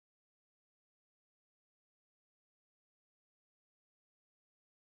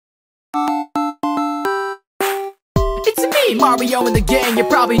It's me, Mario and the gang. You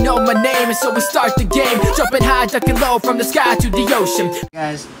probably know my name, and so we start the game. Jumping high, ducking low, from the sky to the ocean.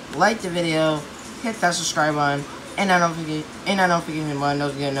 Guys, like the video, hit that subscribe button, and don't forget to hit my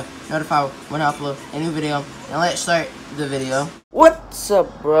notification notify when I upload a new video. And let's start the video. What's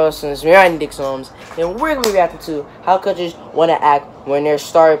up, bro? It's me, I'm Dick Holmes, and we're gonna be reacting to how coaches want to act when their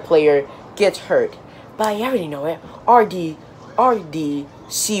star player gets hurt. But you already know it.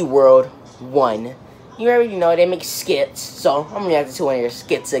 RDC World 1. You already know they make skits, so I'm reacting to one of your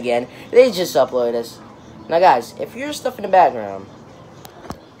skits again. They just uploaded this. Now, guys, if you're stuff in the background,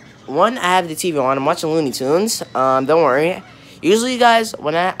 one, I have the TV on. I'm watching Looney Tunes. Don't worry. Usually, guys,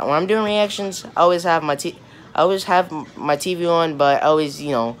 when I'm doing reactions, I always have my TV on, but I always,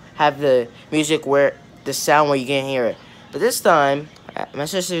 have the music where the sound where you can't hear it. But this time, my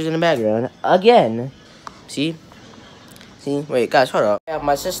sister's in the background again. See, wait, guys, hold up. Yeah,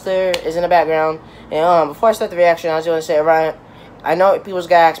 my sister is in the background. And before I start the reaction, I just want to say, Ryan, I know people's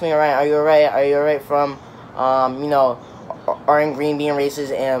gonna ask me, Ryan, are you alright? Are you alright from, Orange Green being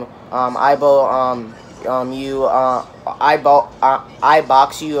racist and I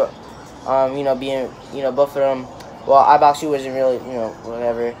box you, being, both of them. Well, I box you isn't really,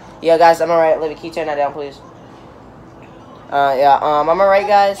 whatever. Yeah, guys, I'm alright. Let me keep turning that down, please. I'm alright,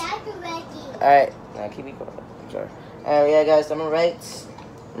 guys. Alright, keep it going. Sorry. Yeah, guys, I'm alright.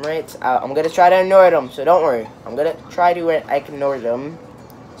 I'm gonna try to ignore them, so don't worry. I'm gonna try to ignore them.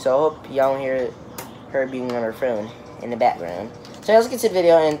 So I hope y'all don't hear her being on her phone in the background. So let's get to the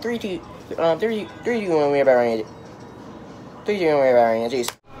video in 3, 2, 1, we're about ready. 3, 2, 1, we're about ready.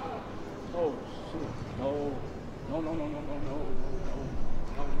 Jeez. Oh shit! No.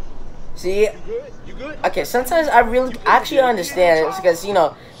 See? You good? Okay, sometimes I actually understand it because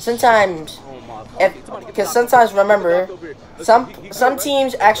sometimes remember some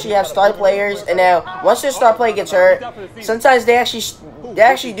teams actually have star players, and now once their star player gets hurt, sometimes they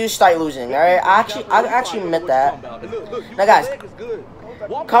actually do start losing. All right, I actually admit that. Now, guys,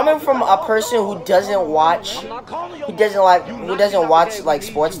 coming from a person who doesn't watch like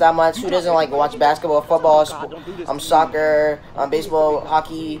sports that much, who doesn't like watch basketball, football, soccer, baseball,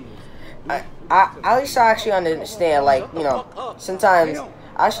 hockey, I at least I actually understand, sometimes.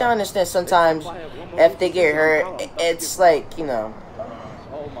 I should understand sometimes if they get hurt, it's like, the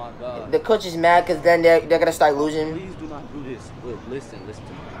coach is mad because then they're going to start losing. Please do not do this. Look, listen to me.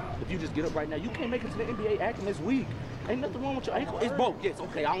 If you just get up right now, you can't make it to the NBA acting this week. Ain't nothing wrong with your ankle. It's broke. Yes,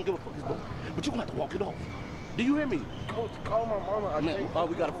 okay, I don't give a fuck. It's broke. But you're going to have to walk it off. Do you hear me? Coach, call my mama.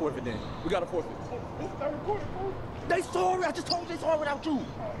 We got to forfeit then. We got to forfeit. They sorry. I just told you they sorry without you.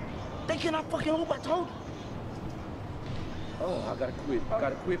 They cannot fucking hope I told you. Oh, I gotta quit. I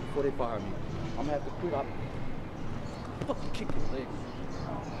gotta quit before they fire me. I'm gonna have to quit. I'll fucking kick his leg.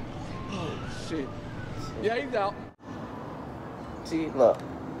 Oh, shit. Yeah, he's out. See, look.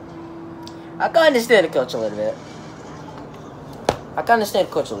 I can understand the coach a little bit.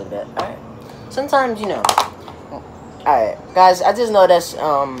 Alright? Sometimes, Alright, guys, I just noticed,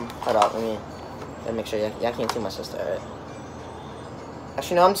 hold up, let me make sure y'all can't see my sister, alright?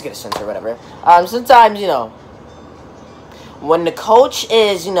 Actually, no, I'm just gonna censor whatever. Sometimes, when the coach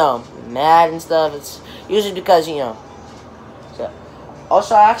is, mad and stuff, it's usually because, So,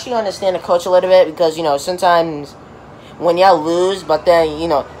 also, I actually understand the coach a little bit because, sometimes when y'all lose, but then,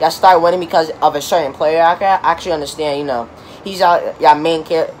 y'all start winning because of a certain player, I can actually understand, he's y'all main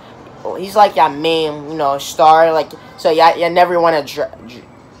character. He's like y'all main, star. Like, so y'all never want to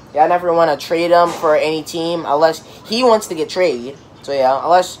trade him for any team unless he wants to get traded. So yeah,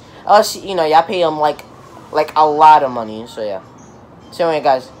 unless y'all pay him like a lot of money. So yeah. So anyway,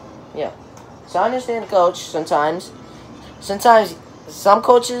 guys, yeah. So I understand the coach sometimes. Sometimes some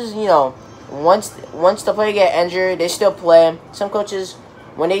coaches, once the player get injured, they still play. Some coaches,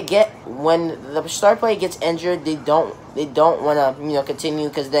 when the star player gets injured, they don't want to continue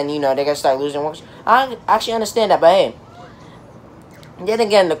because then they're gonna start losing. I actually understand that, but hey, then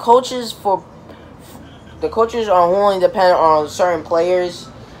again, the coaches are only dependent on certain players.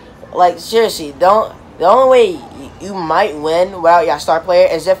 Like, seriously, the only way you might win without your star player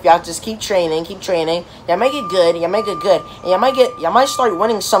is if y'all just keep training. Y'all might get good, and y'all might start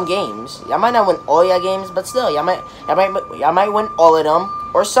winning some games. Y'all might not win all your games, but still, y'all might win all of them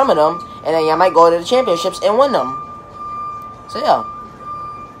or some of them, and then y'all might go to the championships and win them. So yeah.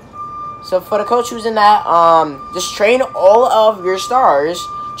 So for the coach who's in that, just train all of your stars,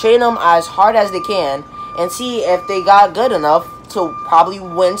 train them as hard as they can, and see if they got good enough to probably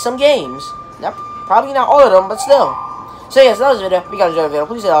win some games. Probably not all of them, but still. So yes, that was the video. If you guys enjoyed the video,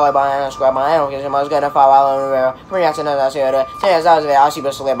 please hit that like button and subscribe button. I don't care so much. Go ahead and follow the video. Bring out to another video. So yes, that was the video. I'll see you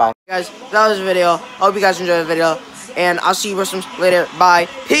later. Bye. Guys, that was the video. I hope you guys enjoyed the video. And I'll see you later. Bye.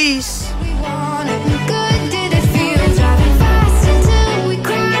 Peace.